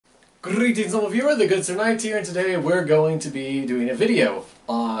Greetings, all viewer, the good Sir Knight here, and today we're going to be doing a video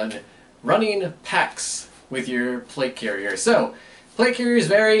on running packs with your plate carrier. So, plate carriers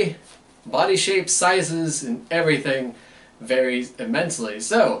vary, body shapes, sizes, and everything varies immensely.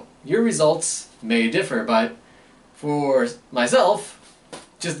 So, your results may differ, but for myself,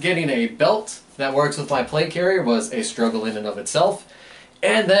 just getting a belt that works with my plate carrier was a struggle in and of itself.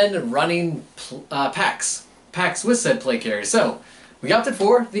 And then running packs with said plate carrier. So, we opted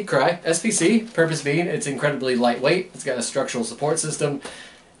for the Crye SPC, purpose being it's incredibly lightweight. It's got a structural support system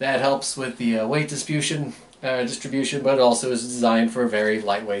that helps with the weight distribution, but it also is designed for a very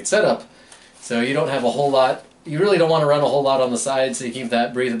lightweight setup. So you don't have a whole lot, you really don't want to run a whole lot on the side, so you keep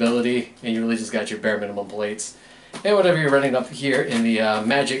that breathability, and you really just got your bare minimum plates. And whatever you're running up here in the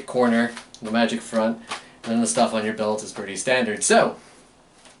magic corner, the magic front, and then the stuff on your belt is pretty standard. So,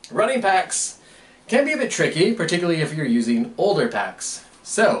 running packs can be a bit tricky, particularly if you're using older packs.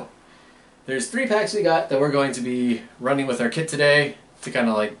 So, there's 3 packs we got that we're going to be running with our kit today to kind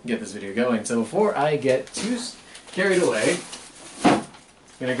of like get this video going. So before I get too carried away, I'm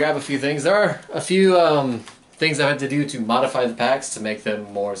going to grab a few things. There are a few things I had to do to modify the packs to make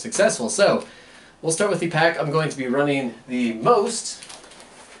them more successful. So, we'll start with the pack I'm going to be running the most,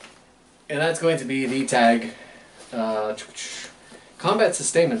 and that's going to be the TAG Combat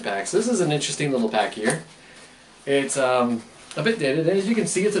Sustainment Pack. So this is an interesting little pack here. It's a bit dated, and as you can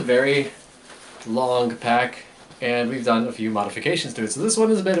see, it's a very long pack, and we've done a few modifications to it. So this one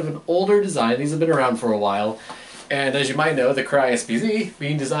is a bit of an older design. These have been around for a while, and as you might know, the Crye SPC,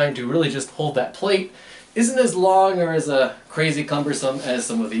 being designed to really just hold that plate, isn't as long or as crazy cumbersome as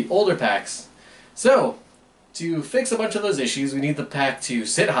some of the older packs. So, to fix a bunch of those issues, we need the pack to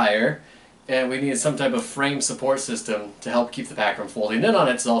sit higher, and we need some type of frame support system to help keep the pack from folding in on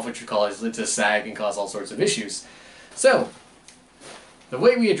itself, which would cause it to sag and cause all sorts of issues. So, the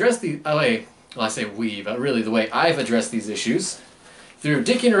way we address the, well I say we, but really the way I've addressed these issues, through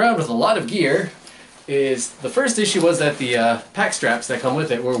dicking around with a lot of gear, is the first issue was that the pack straps that come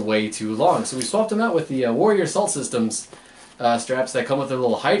with it were way too long. So we swapped them out with the Warrior Salt Systems straps that come with a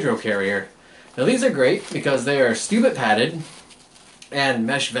little hydro carrier. Now these are great because they are stupid padded and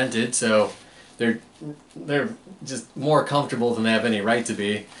mesh vented, so they're just more comfortable than they have any right to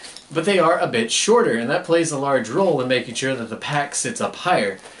be. But they are a bit shorter, and that plays a large role in making sure that the pack sits up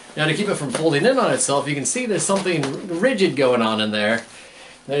higher. Now to keep it from folding in on itself, you can see there's something rigid going on in there.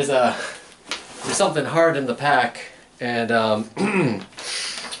 There's something hard in the pack, and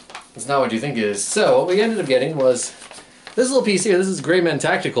it's not what you think it is. So what we ended up getting was this little piece here. This is Greyman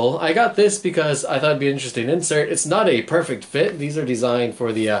Tactical. I got this because I thought it'd be an interesting insert. It's not a perfect fit. These are designed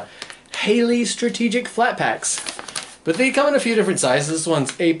for the Haley Strategic Flat Packs. But they come in a few different sizes. This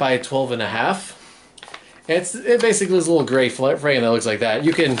one's 8 by 12.5. It basically is a little gray frame that looks like that.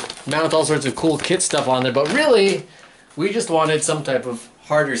 You can mount all sorts of cool kit stuff on there, but really, we just wanted some type of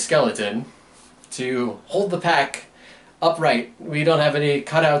harder skeleton to hold the pack upright. We don't have any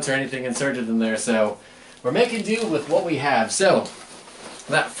cutouts or anything inserted in there, so we're making do with what we have. So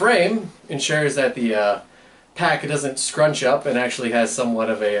that frame ensures that the pack doesn't scrunch up and actually has somewhat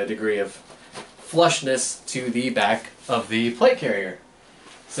of a degree of flushness to the back of the plate carrier.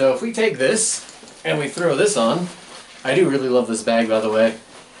 So if we take this and we throw this on, I do really love this bag, by the way.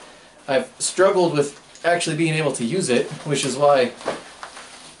 I've struggled with actually being able to use it, which is why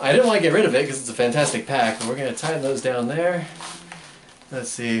I didn't want to get rid of it because it's a fantastic pack. But we're going to tighten those down there. Let's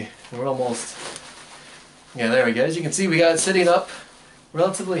see, we're almost, yeah, there we go. As you can see, we got it sitting up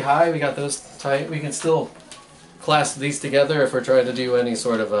relatively high. We got those tight. We can still clasp these together if we're trying to do any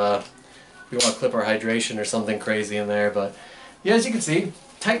sort of, we want to clip our hydration or something crazy in there. But yeah, as you can see,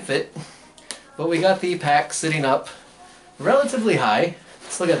 tight fit. But we got the pack sitting up relatively high.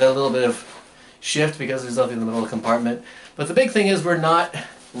 Still got that little bit of shift because there's nothing in the middle of the compartment. But the big thing is we're not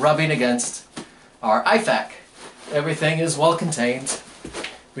rubbing against our IFAK. Everything is well contained.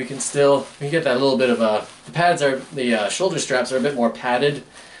 We can get that little bit of the shoulder straps are a bit more padded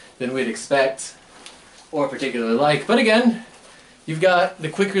than we'd expect or particularly like. But again, you've got the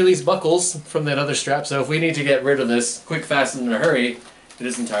quick release buckles from that other strap, so if we need to get rid of this quick, fast, and in a hurry, it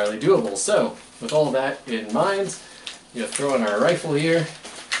is entirely doable. So with all of that in mind, you throw in our rifle here,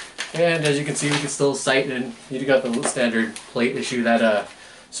 and as you can see, we can still sight in. You got the standard plate issue. That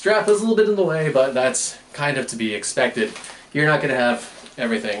strap is a little bit in the way, but that's kind of to be expected. You're not going to have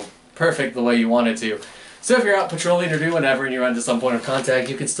everything perfect the way you want it to. So if you're out patrolling or doing whatever and you run to some point of contact,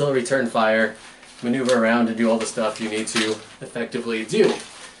 you can still return fire, maneuver around, and do all the stuff you need to effectively do.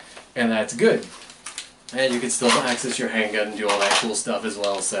 And that's good. And you can still access your handgun and do all that cool stuff as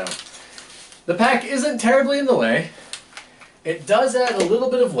well. So the pack isn't terribly in the way. It does add a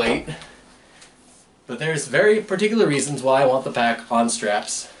little bit of weight, but there's very particular reasons why I want the pack on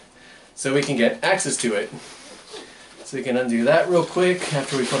straps, so we can get access to it. So we can undo that real quick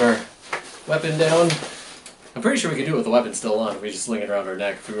after we put our weapon down. I'm pretty sure we can do it with the weapon still on if we just sling it around our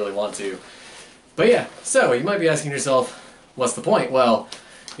neck if we really want to. But yeah, so you might be asking yourself, what's the point? Well,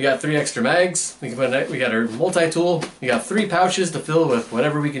 we got 3 extra mags, we got our multi-tool, we got 3 pouches to fill with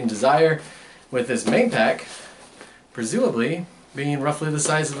whatever we can desire with this main pack, presumably being roughly the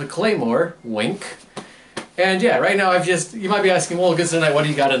size of a claymore, wink. And yeah, right now you might be asking, well, Goods Tonight, what do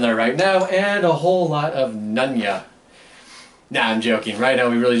you got in there right now? And a whole lot of Nunya. Nah, I'm joking. Right now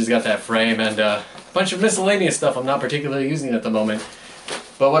we really just got that frame and a bunch of miscellaneous stuff I'm not particularly using at the moment.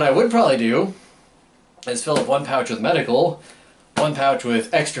 But what I would probably do is fill up 1 pouch with medical, 1 pouch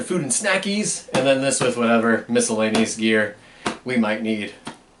with extra food and snackies, and then this with whatever miscellaneous gear we might need.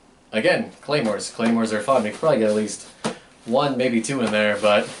 Again, claymores. Claymores are fun. We could probably get at least 1, maybe 2 in there,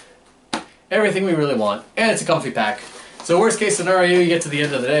 but everything we really want. And it's a comfy pack. So worst case scenario, you get to the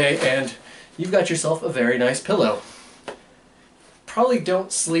end of the day and you've got yourself a very nice pillow. Probably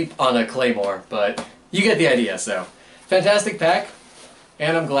don't sleep on a claymore, but you get the idea. So fantastic pack,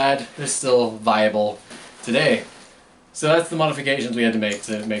 and I'm glad they're still viable today. So that's the modifications we had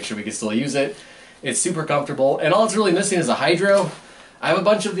to make sure we could still use it. It's super comfortable, and all it's really missing is a hydro. I have a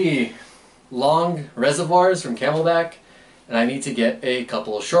bunch of the long reservoirs from Camelback, and I need to get a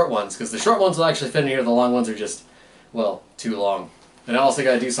couple of short ones, because the short ones will actually fit in here, the long ones are just, well, too long. And I also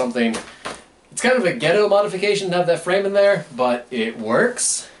got to do something. It's kind of a ghetto modification to have that frame in there, but it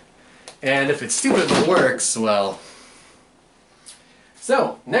works. And if it's stupid but works, well.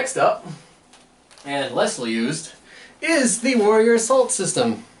 So, next up, and less used, is the Warrior Assault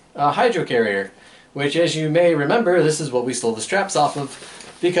System Hydro Carrier, which, as you may remember, this is what we stole the straps off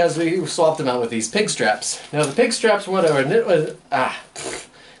of, because we swapped them out with these pig straps. Now, the pig straps were what if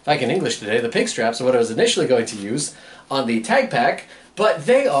I can English today, the pig straps are what I was initially going to use on the tag pack, but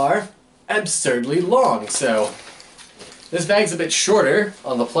they are absurdly long, so this bag's a bit shorter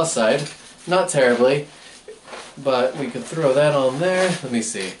on the plus side, not terribly, but we could throw that on there. Let me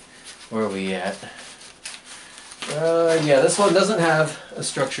see, where are we at? Yeah, this one doesn't have a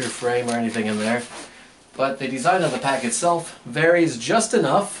structured frame or anything in there, but the design of the pack itself varies just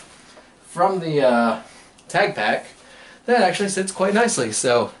enough from the tag pack that actually sits quite nicely.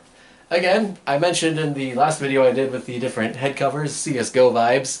 So again, I mentioned in the last video I did with the different head covers, CSGO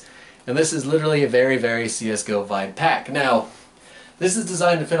vibes, and this is literally a very, very CSGO vibe pack. Now, this is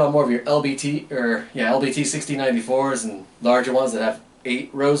designed to fit on more of your LBT 6094s and larger ones that have 8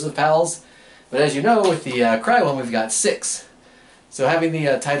 rows of pals. But as you know, with the Cry one, we've got 6. So having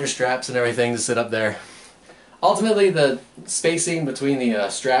the tighter straps and everything to sit up there. Ultimately, the spacing between the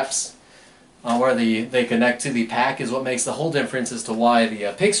straps where they connect to the pack is what makes the whole difference as to why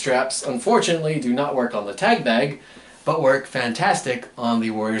the pig straps, unfortunately, do not work on the tag bag, but work fantastic on the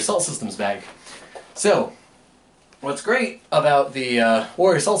Warrior Assault Systems bag. So, what's great about the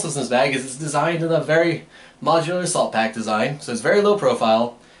Warrior Assault Systems bag is it's designed in a very modular assault pack design, so it's very low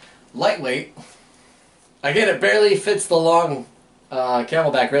profile, lightweight. Again, it barely fits the long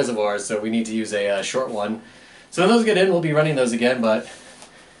Camelback reservoirs, so we need to use a short one. So when those get in, we'll be running those again, but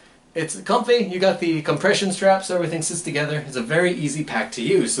it's comfy. You got the compression straps, so everything sits together. It's a very easy pack to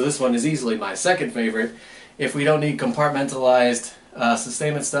use, so this one is easily my second favorite. If we don't need compartmentalized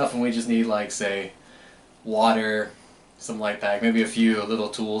sustainment stuff and we just need, like, say, water, some light pack, maybe a few little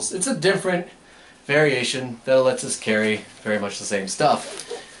tools. It's a different variation that lets us carry very much the same stuff.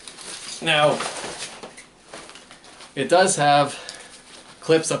 Now, it does have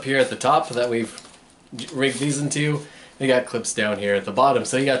clips up here at the top that we've rigged these into. You got clips down here at the bottom,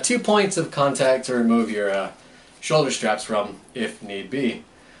 so you got 2 points of contact to remove your shoulder straps from if need be.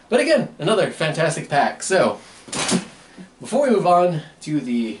 But again, another fantastic pack. So, before we move on to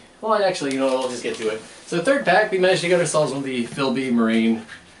the, well, actually, you know what, we'll just get to it. So the third pack, we managed to get ourselves one of the Philby Marine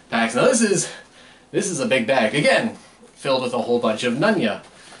packs. Now this is a big bag. Again, filled with a whole bunch of Nunya,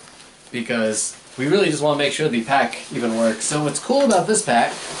 because we really just want to make sure the pack even works. So what's cool about this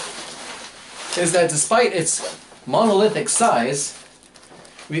pack is that despite its monolithic size,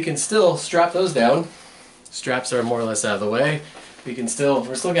 we can still strap those down. Straps are more or less out of the way. We're still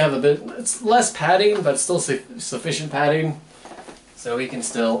gonna have a bit, it's less padding, but still sufficient padding. So we can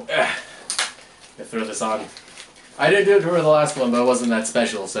still throw this on. I didn't do it for the last one, but it wasn't that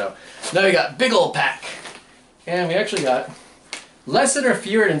special. So now we got big old pack. And we actually got less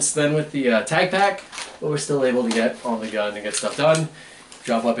interference than with the tag pack, but we're still able to get on the gun and get stuff done.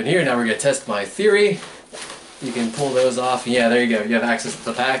 Drop up in here, now we're gonna test my theory. You can pull those off. Yeah, there you go. You have access to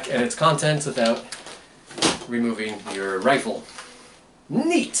the pack and its contents without removing your rifle.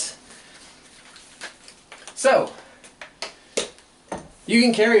 Neat! So, you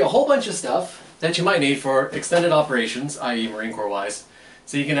can carry a whole bunch of stuff that you might need for extended operations, i.e. Marine Corps wise.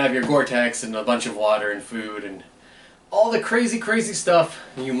 So you can have your Gore-Tex and a bunch of water and food and all the crazy, crazy stuff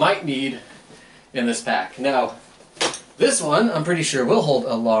you might need in this pack. Now, this one, I'm pretty sure will hold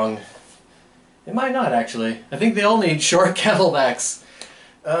a long... It might not, actually. I think they all need short camelbacks.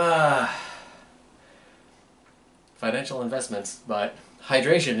 Financial investments, but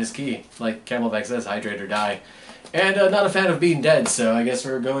hydration is key. Like Camelback says, hydrate or die. And not a fan of being dead, so I guess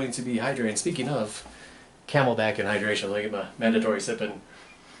we're going to be hydrating. Speaking of Camelback and hydration, look at my mandatory sipping.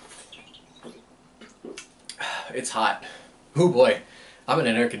 It's hot. Oh boy, I'm in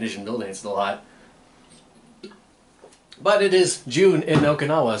an air-conditioned building, it's still hot. But it is June in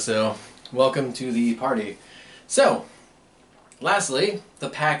Okinawa, so welcome to the party. So, lastly, the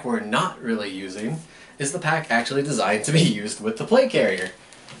pack we're not really using is the pack actually designed to be used with the plate carrier.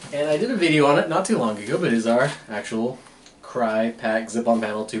 And I did a video on it not too long ago, but it is our actual Crye Pack Zip-On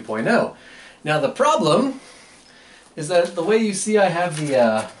Panel 2.0. Now the problem is that the way you see I have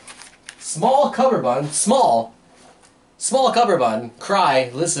the small cover bun, small cover bun,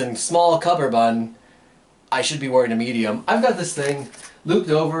 Crye, listen, small cover bun, I should be wearing a medium. I've got this thing looped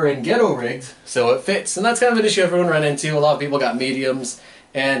over and ghetto rigged so it fits, and that's kind of an issue everyone run into. A lot of people got mediums,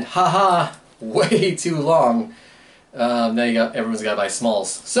 and haha, way too long. Now everyone's got to buy smalls.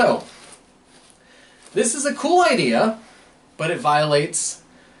 So, this is a cool idea, but it violates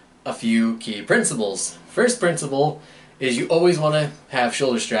a few key principles. First principle is you always want to have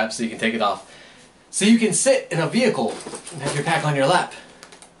shoulder straps so you can take it off. So you can sit in a vehicle and have your pack on your lap.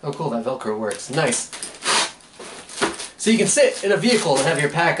 Oh cool, that Velcro works. Nice. So you can sit in a vehicle and have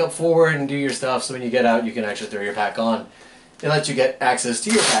your pack up forward and do your stuff, so when you get out you can actually throw your pack on. It lets you get access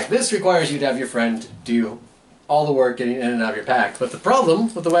to your pack. This requires you to have your friend do all the work getting in and out of your pack. But the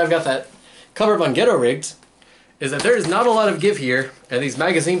problem with the way I've got that cover bun ghetto rigged is that there is not a lot of give here, and these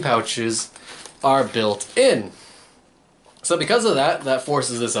magazine pouches are built in. So because of that, that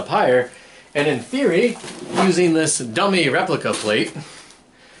forces this up higher, and in theory, using this dummy replica plate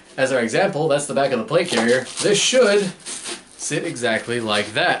as our example, that's the back of the plate carrier, this should sit exactly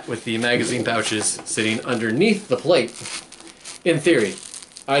like that, with the magazine pouches sitting underneath the plate. In theory.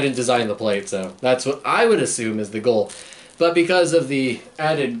 I didn't design the plate, so that's what I would assume is the goal. But because of the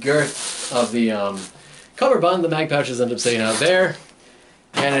added girth of the cover bun, the mag pouches end up sitting out there,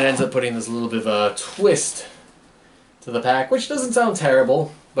 and it ends up putting this little bit of a twist to the pack, which doesn't sound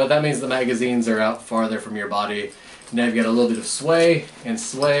terrible, but that means the magazines are out farther from your body. Now you've got a little bit of sway, and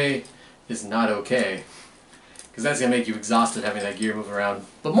sway is not okay, because that's going to make you exhausted having that gear move around.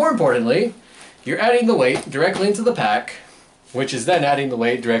 But more importantly, you're adding the weight directly into the pack, which is then adding the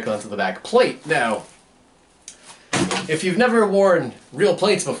weight directly onto the back plate. Now, if you've never worn real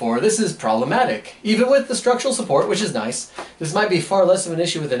plates before, this is problematic. Even with the structural support, which is nice, this might be far less of an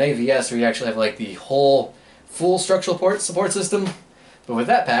issue with an AVS, where you actually have like the whole full structural support system. But with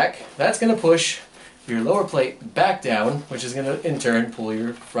that pack, that's going to push your lower plate back down, which is going to in turn pull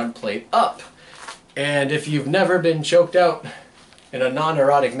your front plate up. And if you've never been choked out in a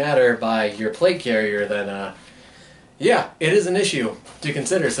non-erotic manner by your plate carrier, then yeah, it is an issue to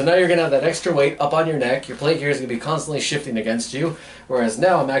consider. So now you're going to have that extra weight up on your neck. Your plate gear is going to be constantly shifting against you. Whereas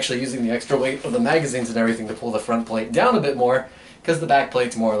now I'm actually using the extra weight of the magazines and everything to pull the front plate down a bit more, because the back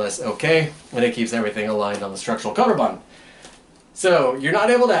plate's more or less okay, and it keeps everything aligned on the structural cover bun. So you're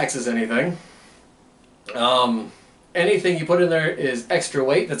not able to access anything. Anything you put in there is extra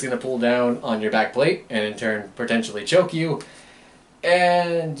weight that's going to pull down on your back plate and in turn potentially choke you.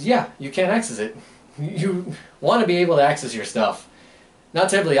 And yeah, you can't access it. You want to be able to access your stuff. Not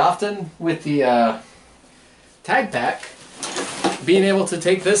terribly often with the tag pack. Being able to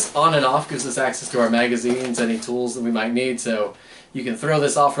take this on and off gives us access to our magazines, any tools that we might need, so you can throw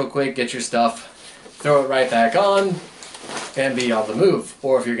this off real quick, get your stuff, throw it right back on, and be on the move.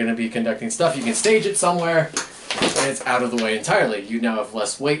 Or if you're going to be conducting stuff, you can stage it somewhere, and it's out of the way entirely. You now have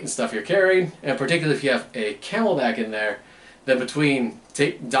less weight and stuff you're carrying, and particularly if you have a Camelback in there, then between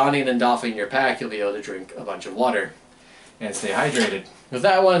donning and doffing your pack, you'll be able to drink a bunch of water and stay hydrated. With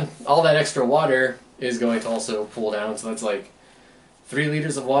that one, all that extra water is going to also pull down, so that's like 3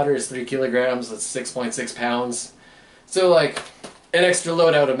 liters of water is 3 kilograms, that's 6.6 pounds. So like an extra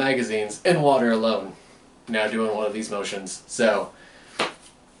load out of magazines and water alone, now doing one of these motions. So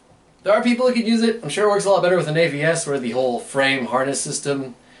there are people who can use it. I'm sure it works a lot better with an AVS, where the whole frame harness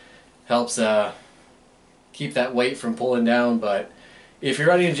system helps keep that weight from pulling down. But if you're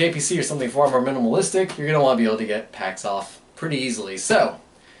running a JPC or something far more minimalistic, you're going to want to be able to get packs off pretty easily. So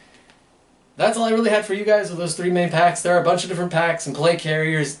that's all I really had for you guys with those 3 main packs. There are a bunch of different packs and play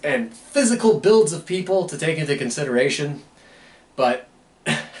carriers and physical builds of people to take into consideration. But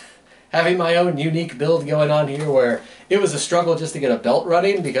having my own unique build going on here where it was a struggle just to get a belt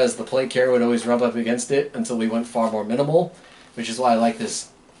running because the plate carrier would always rub up against it until we went far more minimal, which is why I like this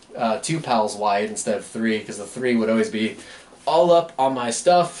 2 pals wide instead of 3, because the 3 would always be all up on my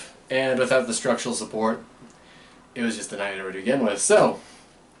stuff, and without the structural support, it was just a nightmare to begin with. So,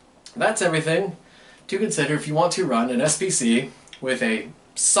 that's everything to consider if you want to run an SPC with a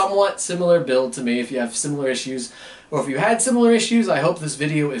somewhat similar build to me. If you have similar issues, or if you had similar issues, I hope this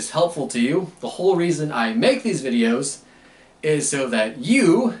video is helpful to you. The whole reason I make these videos is so that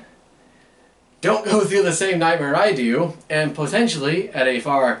you don't go through the same nightmare I do, and potentially, at a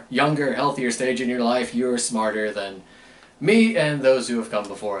far younger, healthier stage in your life, you're smarter than me and those who have come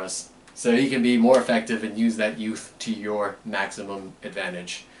before us. So you can be more effective and use that youth to your maximum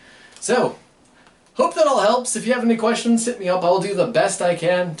advantage. So, hope that all helps. If you have any questions, hit me up. I'll do the best I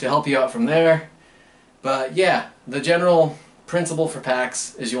can to help you out from there. But yeah, the general principle for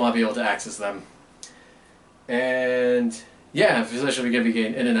packs is you want to be able to access them. And yeah, especially if you're going to be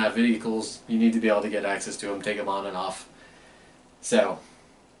getting in and out of vehicles, you need to be able to get access to them, take them on and off. So,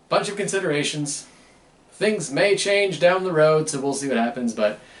 bunch of considerations. Things may change down the road, so we'll see what happens,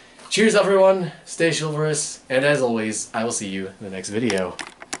 but cheers everyone, stay chivalrous, and as always, I will see you in the next video.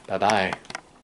 Bye-bye.